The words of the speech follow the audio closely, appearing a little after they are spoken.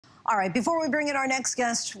All right, before we bring in our next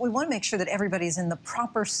guest, we want to make sure that everybody's in the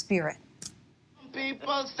proper spirit.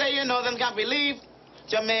 People say, you know, them can't believe.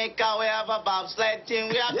 Jamaica, we have a bobsled team.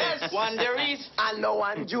 We have Wanderers. And no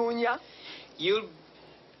one junior. You,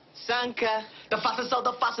 Sanka. The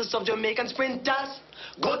fastest of Jamaican sprinters.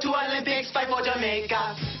 Go to Olympics, fight for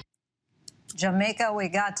Jamaica. Jamaica, we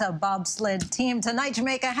got a bobsled team. Tonight,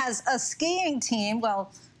 Jamaica has a skiing team.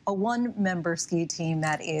 Well, a one-member ski team,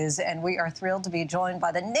 that is. And we are thrilled to be joined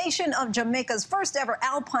by the nation of Jamaica's first ever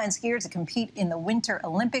alpine skier to compete in the Winter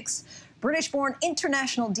Olympics. British-born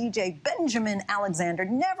international DJ Benjamin Alexander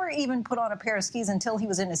never even put on a pair of skis until he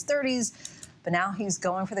was in his 30s. But now he's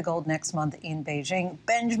going for the gold next month in Beijing.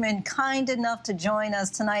 Benjamin, kind enough to join us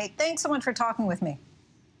tonight. Thanks so much for talking with me.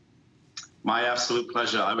 My absolute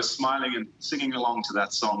pleasure. I was smiling and singing along to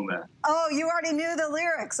that song there. Oh, you already knew the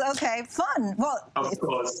lyrics. Okay, fun. Well, of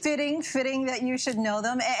course. Fitting that you should know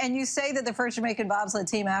them. And you say that the first Jamaican bobsled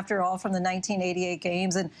team, after all, from the 1988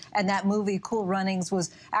 Games and that movie, Cool Runnings, was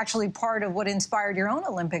actually part of what inspired your own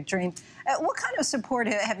Olympic dream. What kind of support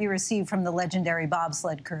have you received from the legendary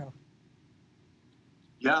bobsled crew?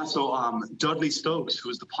 Yeah, so Dudley Stokes, who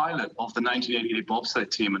was the pilot of the 1988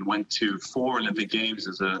 bobsled team and went to 4 Olympic Games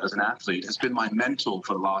as an athlete, has been my mentor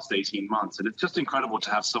for the last 18 months. And it's just incredible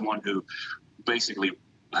to have someone who basically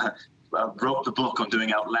wrote the book on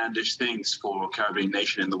doing outlandish things for Caribbean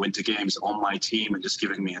Nation in the Winter Games on my team and just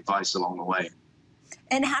giving me advice along the way.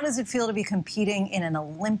 And how does it feel to be competing in an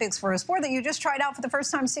Olympics for a sport that you just tried out for the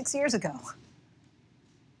first time 6 years ago?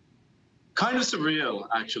 Kind of surreal,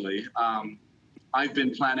 actually. I've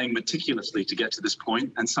been planning meticulously to get to this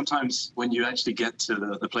point, and sometimes when you actually get to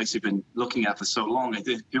the place you've been looking at for so long,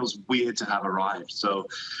 it feels weird to have arrived. So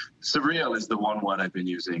surreal is the one word I've been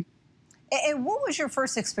using. And what was your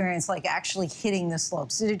first experience like actually hitting the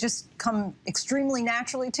slopes? Did it just come extremely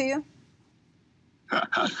naturally to you?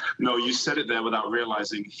 No, you said it there without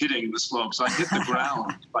realizing, hitting the slopes. I hit the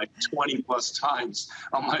ground like 20 plus times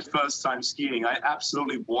on my first time skiing. I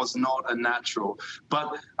absolutely was not a natural,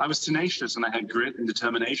 but I was tenacious and I had grit and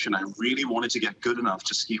determination. I really wanted to get good enough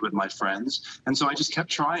to ski with my friends. And so I just kept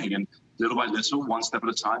trying, and little by little, one step at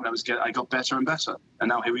a time, I got better and better. And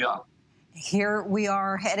now here we are. Here we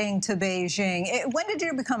are heading to Beijing. When did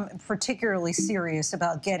you become particularly serious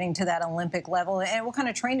about getting to that Olympic level? And what kind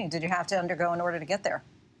of training did you have to undergo in order to get there?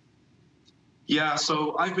 Yeah,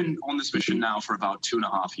 so I've been on this mission now for about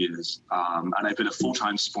 2.5 years, and I've been a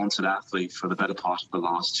full-time sponsored athlete for the better part of the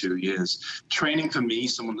last 2 years. Training for me,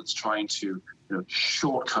 someone that's trying to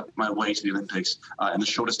shortcut my way to the Olympics in the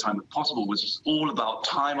shortest time possible, was just all about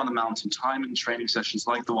time on the mountain, time in training sessions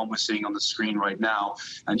like the one we're seeing on the screen right now,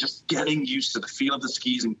 and just getting used to the feel of the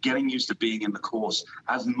skis and getting used to being in the course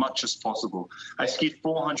as much as possible. I skied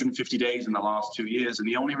 450 days in the last 2 years, and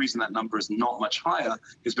the only reason that number is not much higher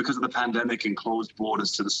is because of the pandemic and closed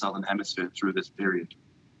borders to the Southern Hemisphere through this period.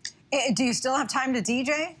 Do you still have time to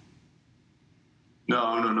DJ?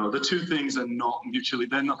 No. The two things are not mutually,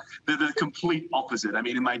 they're the complete opposite. I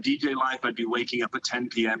mean, in my DJ life, I'd be waking up at 10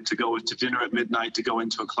 p.m. to go to dinner at midnight, to go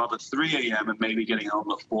into a club at 3 a.m. and maybe getting home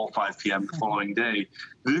at 4 or 5 p.m. the following day.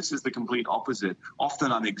 This is the complete opposite.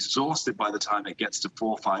 Often I'm exhausted by the time it gets to 4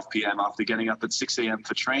 or 5 p.m. after getting up at 6 a.m.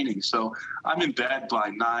 for training. So I'm in bed by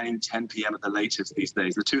 9, 10 p.m. at the latest these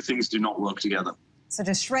days. The two things do not work together. So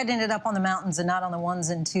just shredding it up on the mountains and not on the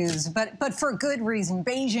ones and twos, but for good reason,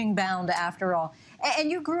 Beijing bound after all. And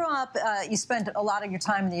you grew up, you spent a lot of your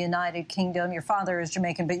time in the United Kingdom. Your father is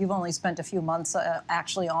Jamaican, but you've only spent a few months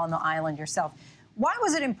actually on the island yourself. Why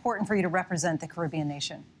was it important for you to represent the Caribbean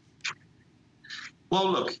nation? Well,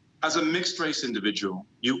 look, as a mixed race individual,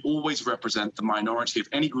 you always represent the minority of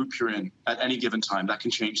any group you're in at any given time. That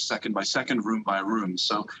can change second by second, room by room.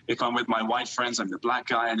 So if I'm with my white friends, I'm the black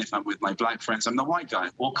guy. And if I'm with my black friends, I'm the white guy.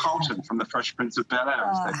 Or Carlton from the Fresh Prince of Bel-Air,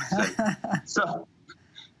 as they would say.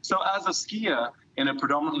 So as a skier in a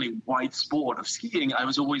predominantly white sport of skiing, I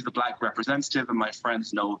was always the black representative, and my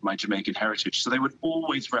friends know of my Jamaican heritage. So they would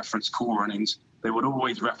always reference Cool Runnings. They would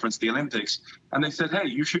always reference the Olympics. And they said, hey,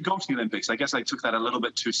 you should go to the Olympics. I guess I took that a little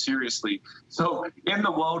bit too seriously. So in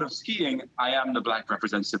the world of skiing, I am the black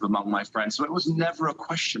representative among my friends. So it was never a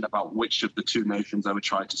question about which of the two nations I would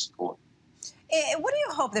try to support. What do you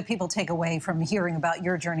hope that people take away from hearing about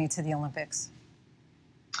your journey to the Olympics?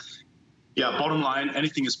 Yeah, bottom line,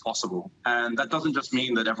 anything is possible. And that doesn't just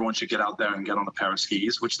mean that everyone should get out there and get on a pair of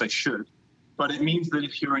skis, which they should. But it means that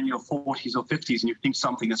if you're in your 40s or 50s and you think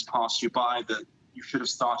something has passed you by, that you should have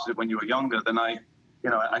started it when you were younger, then I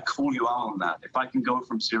call you out on that. If I can go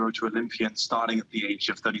from 0 to Olympian starting at the age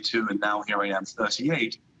of 32 and now here I am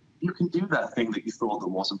 38, you can do that thing that you thought that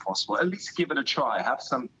wasn't possible. At least give it a try. Have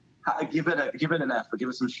some give it an effort, give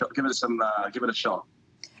it a shot.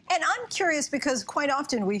 And I'm curious because quite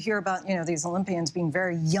often we hear about, these Olympians being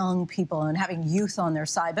very young people and having youth on their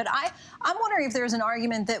side. But I'm wondering if there's an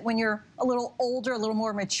argument that when you're a little older, a little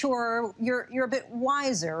more mature, you're a bit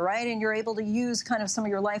wiser, right? And you're able to use kind of some of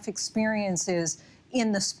your life experiences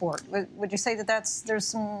in the sport. Would you say that there's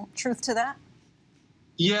some truth to that?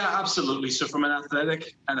 Yeah, absolutely. So from an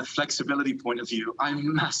athletic and a flexibility point of view,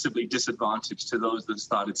 I'm massively disadvantaged to those that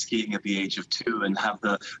started skiing at the age of 2 and have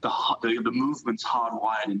the movements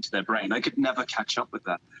hardwired into their brain. I could never catch up with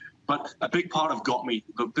that. But a big part of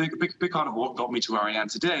big part of what got me to where I am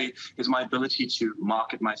today is my ability to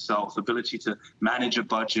market myself, ability to manage a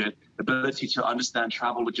budget, ability to understand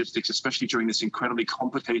travel logistics, especially during this incredibly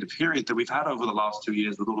complicated period that we've had over the last 2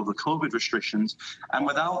 years with all of the COVID restrictions. And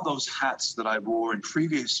without those hats that I wore in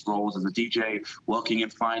previous roles as a DJ, working in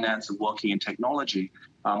finance and working in technology,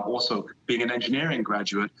 also being an engineering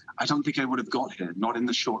graduate, I don't think I would have got here, not in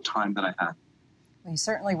the short time that I had. You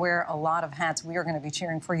certainly wear a lot of hats. We are going to be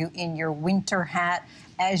cheering for you in your winter hat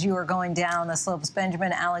as you are going down the slopes.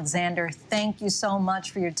 Benjamin Alexander, thank you so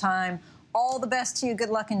much for your time. All the best to you. Good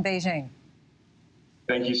luck in Beijing.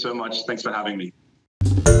 Thank you so much. Thanks for having me.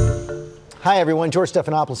 Hi, everyone. George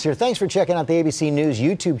Stephanopoulos here. Thanks for checking out the ABC News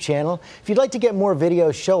YouTube channel. If you'd like to get more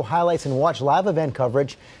videos, show highlights, and watch live event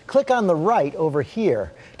coverage, click on the right over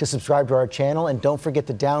here to subscribe to our channel. And don't forget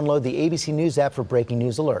to download the ABC News app for breaking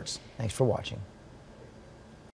news alerts. Thanks for watching.